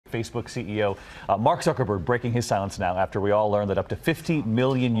Facebook CEO Mark Zuckerberg breaking his silence now after we all learned that up to 50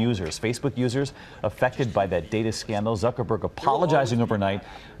 million users, Facebook users, affected by that data scandal. Zuckerberg apologizing overnight,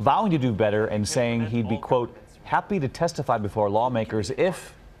 vowing to do better and saying he'd be, quote, happy to testify before lawmakers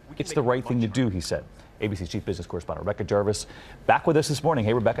if it's the right thing to do, he said. ABC's chief business correspondent Rebecca Jarvis back with us this morning.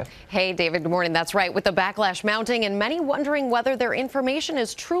 Hey, Rebecca. Hey, David. Good morning. That's right. With the backlash mounting and many wondering whether their information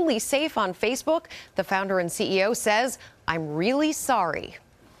is truly safe on Facebook, the founder and CEO says, I'm really sorry.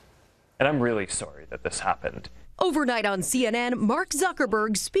 And I'm really sorry that this happened. Overnight on CNN, Mark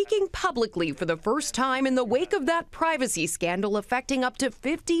Zuckerberg speaking publicly for the first time in the wake of that privacy scandal affecting up to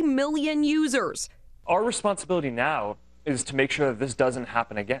 50 million users. Our responsibility now is to make sure that this doesn't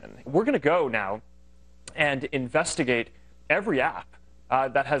happen again. We're going to go now and investigate every app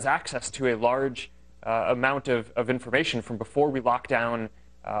that has access to a large amount of information from before we lock down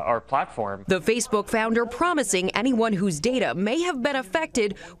our platform. The Facebook founder promising anyone whose data may have been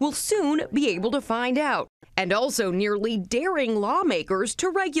affected will soon be able to find out, and also nearly daring lawmakers to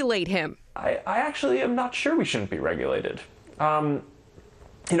regulate him. I actually am not sure we shouldn't be regulated. I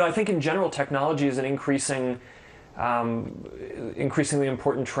think in general technology is an increasingly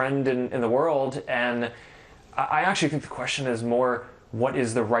important trend in the world, and I actually think the question is more, what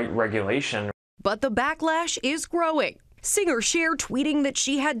is the right regulation? But the backlash is growing. Singer Cher tweeting that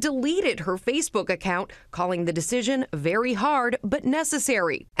she had deleted her Facebook account, calling the decision very hard but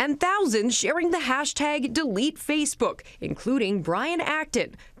necessary. And thousands sharing the hashtag #DeleteFacebook, including Brian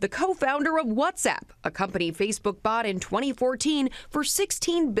Acton, the co-founder of WhatsApp, a company Facebook bought in 2014 for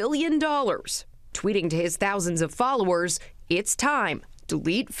 $16 billion. Tweeting to his thousands of followers, it's time,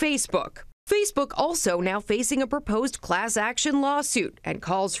 delete Facebook. Facebook also now facing a proposed class action lawsuit and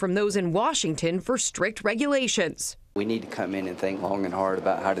calls from those in Washington for strict regulations. We need to come in and think long and hard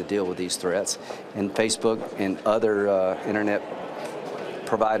about how to deal with these threats. And Facebook and other internet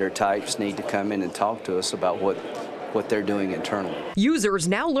provider types need to come in and talk to us about what they're doing internally. Users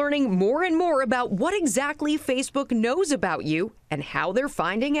now learning more and more about what exactly Facebook knows about you and how they're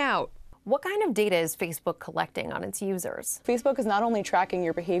finding out. What kind of data is Facebook collecting on its users? Facebook is not only tracking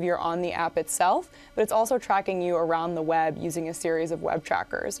your behavior on the app itself, but it's also tracking you around the web using a series of web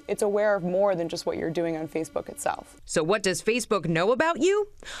trackers. It's aware of more than just what you're doing on Facebook itself. So what does Facebook know about you?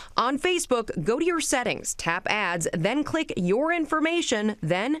 On Facebook, go to your settings, tap ads, then click your information,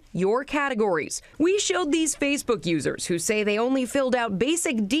 then your categories. We showed these Facebook users who say they only filled out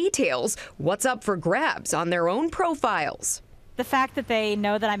basic details, what's up for grabs on their own profiles. The fact that they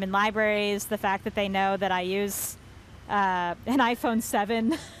know that I'm in libraries, the fact that they know that I use an iPhone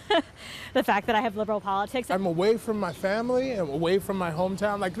 7, the fact that I have liberal politics. I'm away from my family and away from my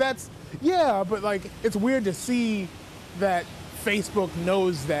hometown. But it's weird to see that Facebook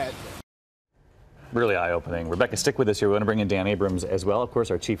knows that. Really eye-opening. Rebecca, stick with us here. We want to bring in Dan Abrams as well, of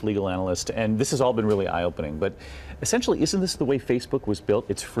course, our chief legal analyst. And this has all been really eye-opening. But essentially, isn't this the way Facebook was built?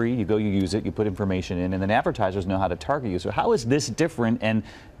 It's free. You go, you use it, you put information in, and then advertisers know how to target you. So how is this different, and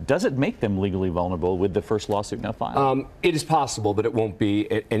does it make them legally vulnerable with the first lawsuit now filed? It is possible, but it won't be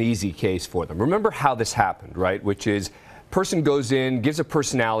an easy case for them. Remember how this happened, right? Which is, person goes in, gives a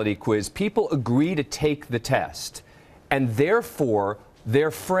personality quiz, people agree to take the test, and therefore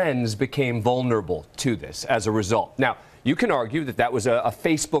their friends became vulnerable to this as a result. Now, you can argue that that was a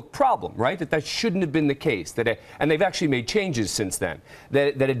Facebook problem, right? That shouldn't have been the case. And they've actually made changes since then.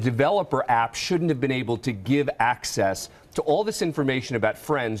 That a developer app shouldn't have been able to give access to all this information about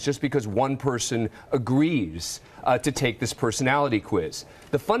friends just because one person agrees to take this personality quiz.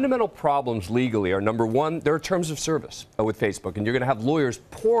 The fundamental problems legally are, number one, there are terms of service with Facebook, and you're going to have lawyers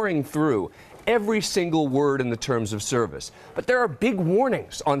pouring through every single word in the terms of service. But there are big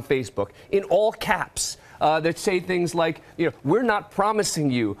warnings on Facebook in all caps that say things like, we're not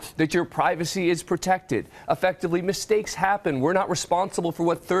promising you that your privacy is protected. Effectively, mistakes happen. We're not responsible for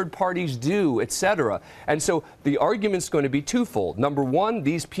what third parties do, etc. And so the argument's going to be twofold. Number one,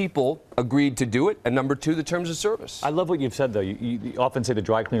 these people agreed to do it, and number two, the terms of service. I love what you've said, though. You often say the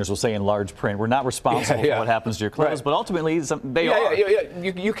dry cleaners will say in large print, we're not responsible for what happens to your clothes, right. But ultimately they are.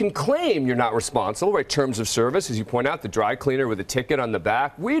 You can claim you're not responsible, right? Terms of service, as you point out, the dry cleaner with a ticket on the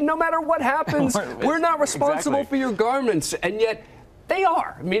back. No matter what happens, we're not responsible for your garments, and yet they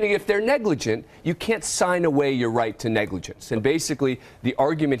are. Meaning, if they're negligent, you can't sign away your right to negligence. And basically, the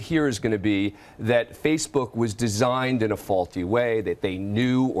argument here is going to be that Facebook was designed in a faulty way, that they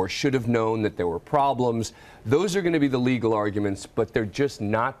knew or should have known that there were problems. Those are going to be the legal arguments, but they're just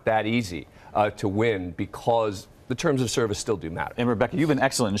not that easy to win because the terms of service still do matter. And Rebecca, you've been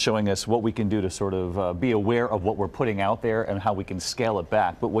excellent in showing us what we can do to sort of be aware of what we're putting out there and how we can scale it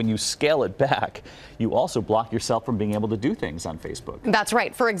back. But when you scale it back, you also block yourself from being able to do things on Facebook. That's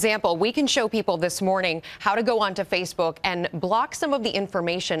right. For example, we can show people this morning how to go onto Facebook and block some of the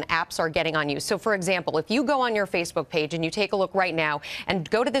information apps are getting on you. So for example, if you go on your Facebook page and you take a look right now and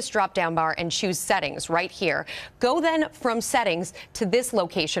go to this drop-down bar and choose settings right here, go then from settings to this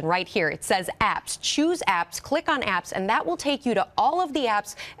location right here. It says apps. Choose apps, click on apps, and that will take you to all of the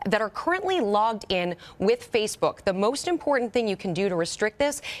apps that are currently logged in with Facebook. The most important thing you can do to restrict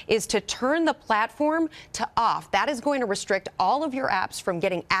this is to turn the platform to off. That is going to restrict all of your apps from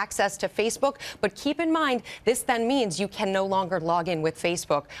getting access to Facebook. But keep in mind, this then means you can no longer log in with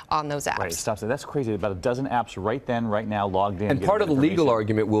Facebook on those apps. Right, stop. So that's crazy. About a dozen apps right now logged in. And part of the legal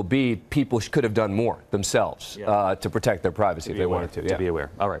argument will be people could have done more themselves to protect their privacy if they wanted to. To be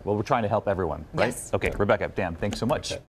aware. All right. Well, we're trying to help everyone, right? Yes. Okay, Rebecca, Dan, thanks so much.